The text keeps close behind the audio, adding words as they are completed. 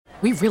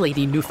We really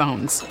need new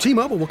phones.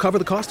 T-Mobile will cover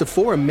the cost of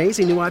 4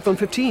 amazing new iPhone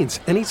 15s,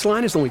 and each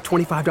line is only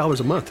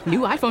 $25 a month. New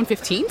iPhone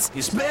 15s?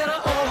 It's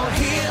better over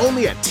here.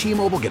 Only at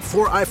T-Mobile, get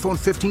 4 iPhone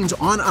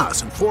 15s on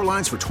us and 4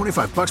 lines for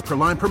 $25 per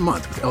line per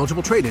month with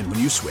eligible trade-in when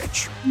you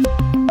switch.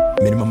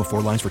 Minimum of 4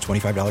 lines for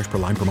 $25 per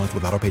line per month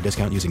with autopay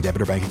discount using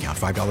debit or bank account.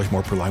 $5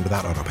 more per line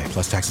without autopay,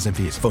 plus taxes and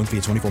fees. Phone fee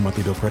at 24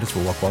 monthly bill credits for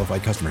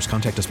well-qualified customers.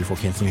 Contact us before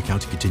canceling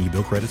account to continue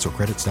bill credits or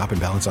credit stop and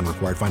balance on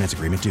required finance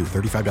agreement due.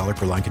 $35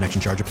 per line connection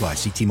charge applies.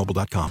 See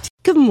T-Mobile.com.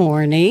 Good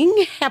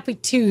morning. Happy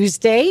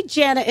Tuesday.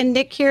 Jana and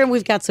Nick here, and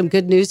we've got some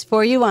good news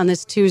for you on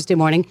this Tuesday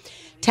morning.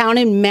 Town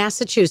in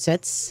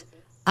Massachusetts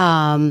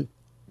threw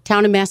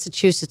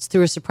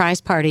a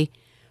surprise party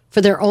for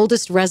their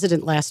oldest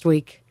resident last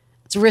week.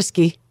 It's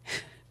risky.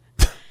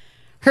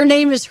 Her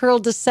name is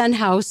Hilda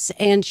Senhouse,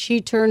 and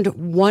she turned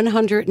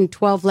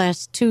 112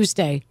 last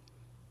Tuesday.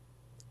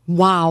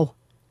 Wow.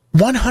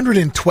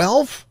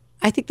 112?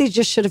 I think they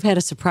just should have had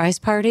a surprise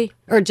party,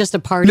 or just a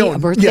party, a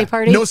birthday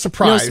party. No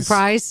surprise. No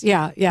surprise.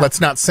 Yeah.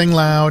 Let's not sing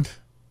loud.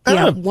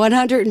 Yeah,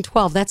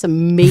 112. That's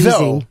amazing.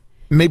 Though,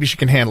 maybe she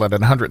can handle it at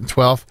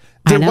 112.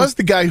 There was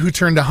the guy who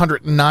turned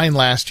 109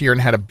 last year and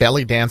had a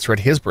belly dancer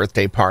at his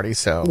birthday party.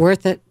 So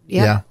worth it.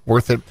 Yep. Yeah,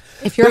 worth it.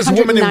 If you're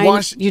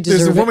 109, you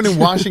deserve it. There's a woman in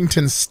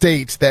Washington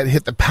State that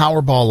hit the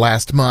Powerball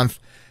last month,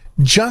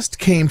 just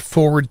came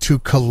forward to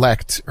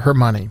collect her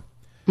money.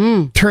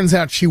 Turns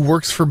out she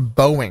works for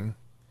Boeing,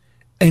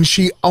 and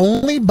she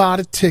only bought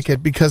a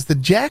ticket because the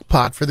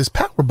jackpot for this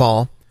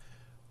Powerball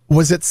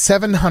was at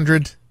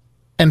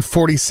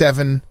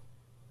 $747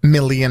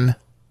 million.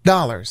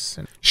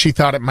 She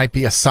thought it might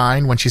be a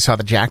sign when she saw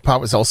the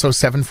jackpot was also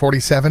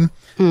 747.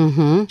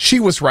 She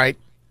was right.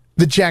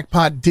 The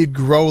jackpot did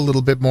grow a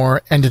little bit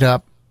more, ended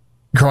up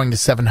growing to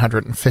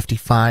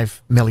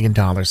 $755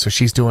 million. So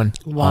she's doing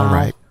all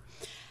right.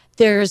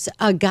 There's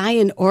a guy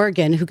in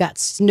Oregon who got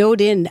snowed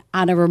in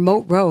on a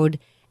remote road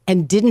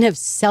and didn't have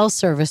cell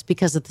service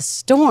because of the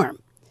storm.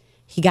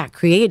 He got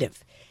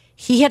creative.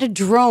 He had a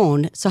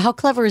drone. So how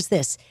clever is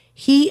this?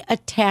 He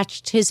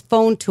attached his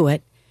phone to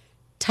it,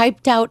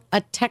 typed out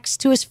a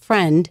text to his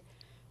friend,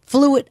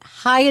 flew it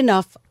high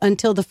enough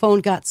until the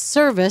phone got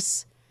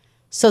service,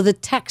 so the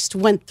text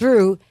went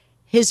through.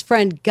 His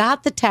friend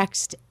got the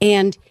text,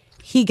 and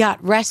he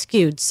got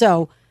rescued.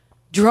 So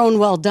drone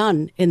well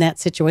done in that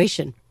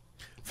situation.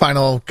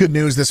 Final good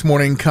news this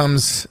morning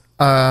comes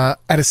at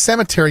a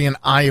cemetery in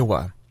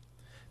Iowa.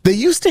 They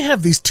used to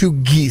have these 2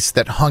 geese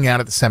that hung out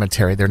at the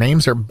cemetery. Their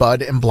names are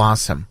Bud and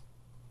Blossom.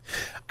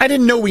 I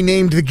didn't know we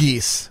named the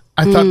geese.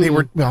 I thought they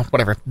were, well,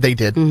 whatever, they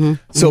did.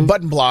 So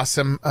Bud and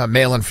Blossom,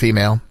 male and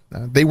female,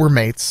 they were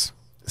mates.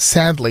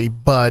 Sadly,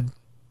 Bud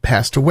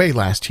passed away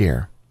last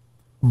year.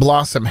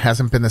 Blossom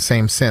hasn't been the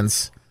same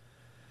since.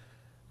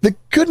 The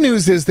good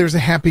news is there's a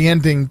happy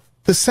ending.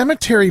 The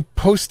cemetery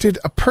posted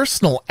a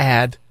personal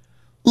ad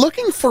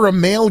looking for a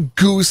male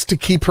goose to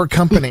keep her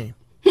company.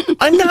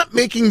 I'm not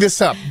making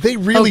this up. They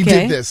really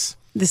did this.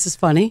 This is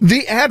funny.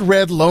 The ad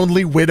read,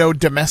 lonely widow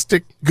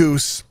domestic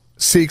goose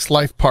seeks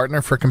life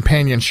partner for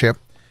companionship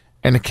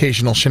and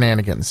occasional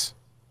shenanigans.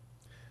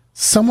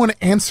 Someone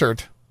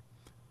answered.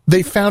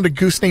 They found a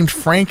goose named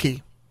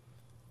Frankie.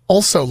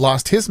 Also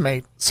lost his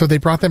mate, so they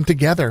brought them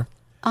together.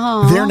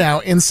 Aww. They're now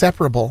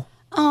inseparable.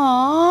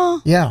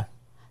 Aww. Yeah.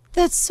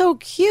 That's so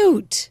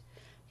cute.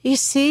 You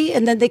see?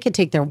 And then they can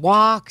take their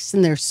walks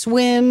and their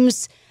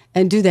swims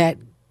and do that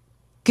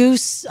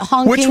goose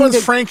honking. Which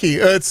one's Frankie?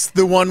 It's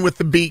the one with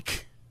the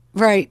beak.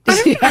 Right.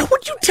 How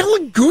would you tell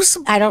a goose?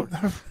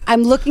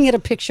 I'm looking at a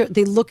picture.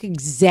 They look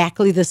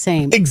exactly the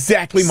same.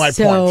 Exactly my point.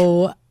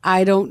 So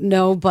I don't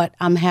know, but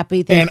I'm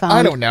happy they found.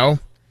 I don't know.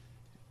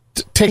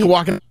 Take a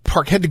walk in the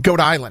park. Head to Goat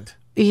Island.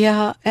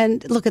 Yeah,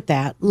 and look at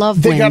that. Love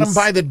wins. They got them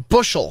by the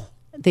bushel.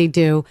 They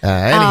do.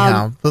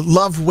 Anyhow, the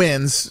love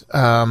wins.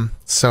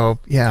 So,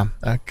 yeah.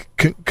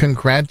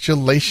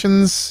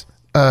 Congratulations,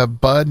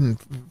 Bud and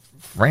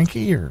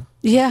Frankie. Or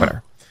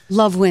whatever.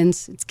 Love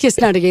wins. It's Kiss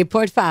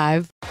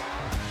 98.5.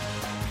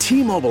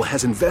 T-Mobile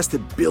has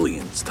invested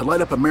billions to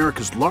light up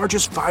America's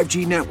largest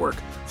 5G network,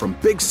 from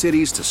big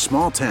cities to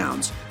small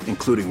towns,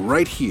 including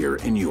right here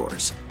in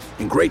yours.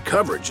 And great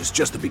coverage is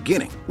just the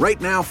beginning. Right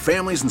now,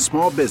 families and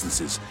small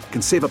businesses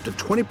can save up to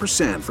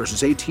 20%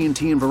 versus AT&T and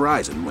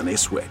Verizon when they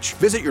switch.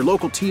 Visit your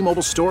local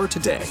T-Mobile store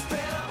today.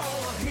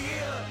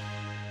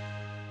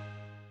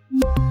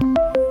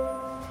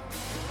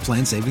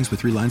 Plan savings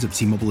with 3 lines of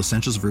T-Mobile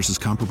Essentials versus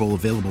comparable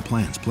available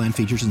plans. Plan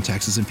features and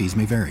taxes and fees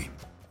may vary.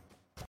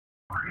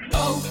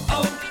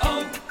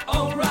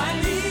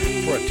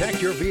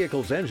 Protect your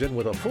vehicle's engine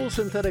with a full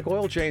synthetic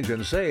oil change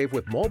and save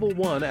with Mobil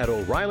 1 at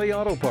O'Reilly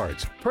Auto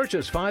Parts.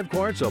 Purchase 5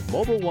 quarts of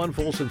Mobil 1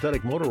 full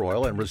synthetic motor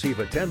oil and receive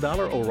a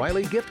 $10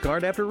 O'Reilly gift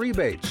card after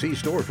rebate. See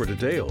store for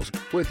details.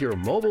 With your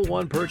Mobil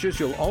 1 purchase,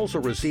 you'll also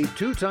receive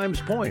 2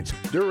 times points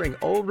during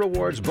O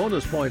Rewards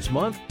Bonus Points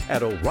Month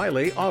at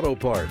O'Reilly Auto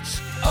Parts.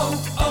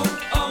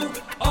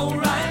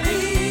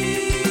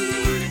 O'Reilly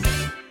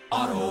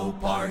Auto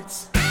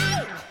Parts.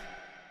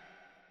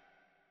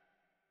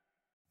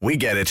 We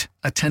get it.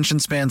 Attention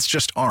spans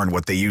just aren't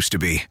what they used to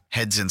be.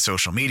 Heads in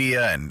social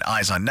media and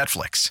eyes on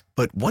Netflix.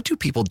 But what do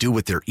people do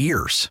with their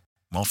ears?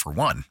 Well, for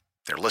one,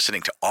 they're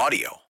listening to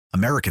audio.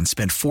 Americans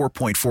spend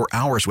 4.4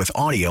 hours with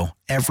audio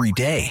every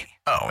day.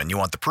 Oh, and you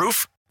want the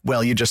proof?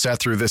 Well, you just sat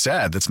through this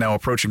ad that's now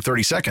approaching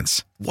 30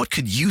 seconds. What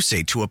could you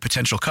say to a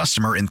potential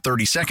customer in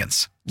 30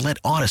 seconds? Let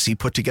Odyssey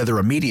put together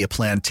a media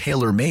plan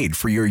tailor-made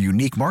for your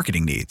unique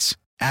marketing needs.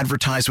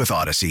 Advertise with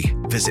Odyssey.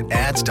 Visit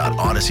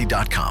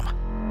ads.odyssey.com.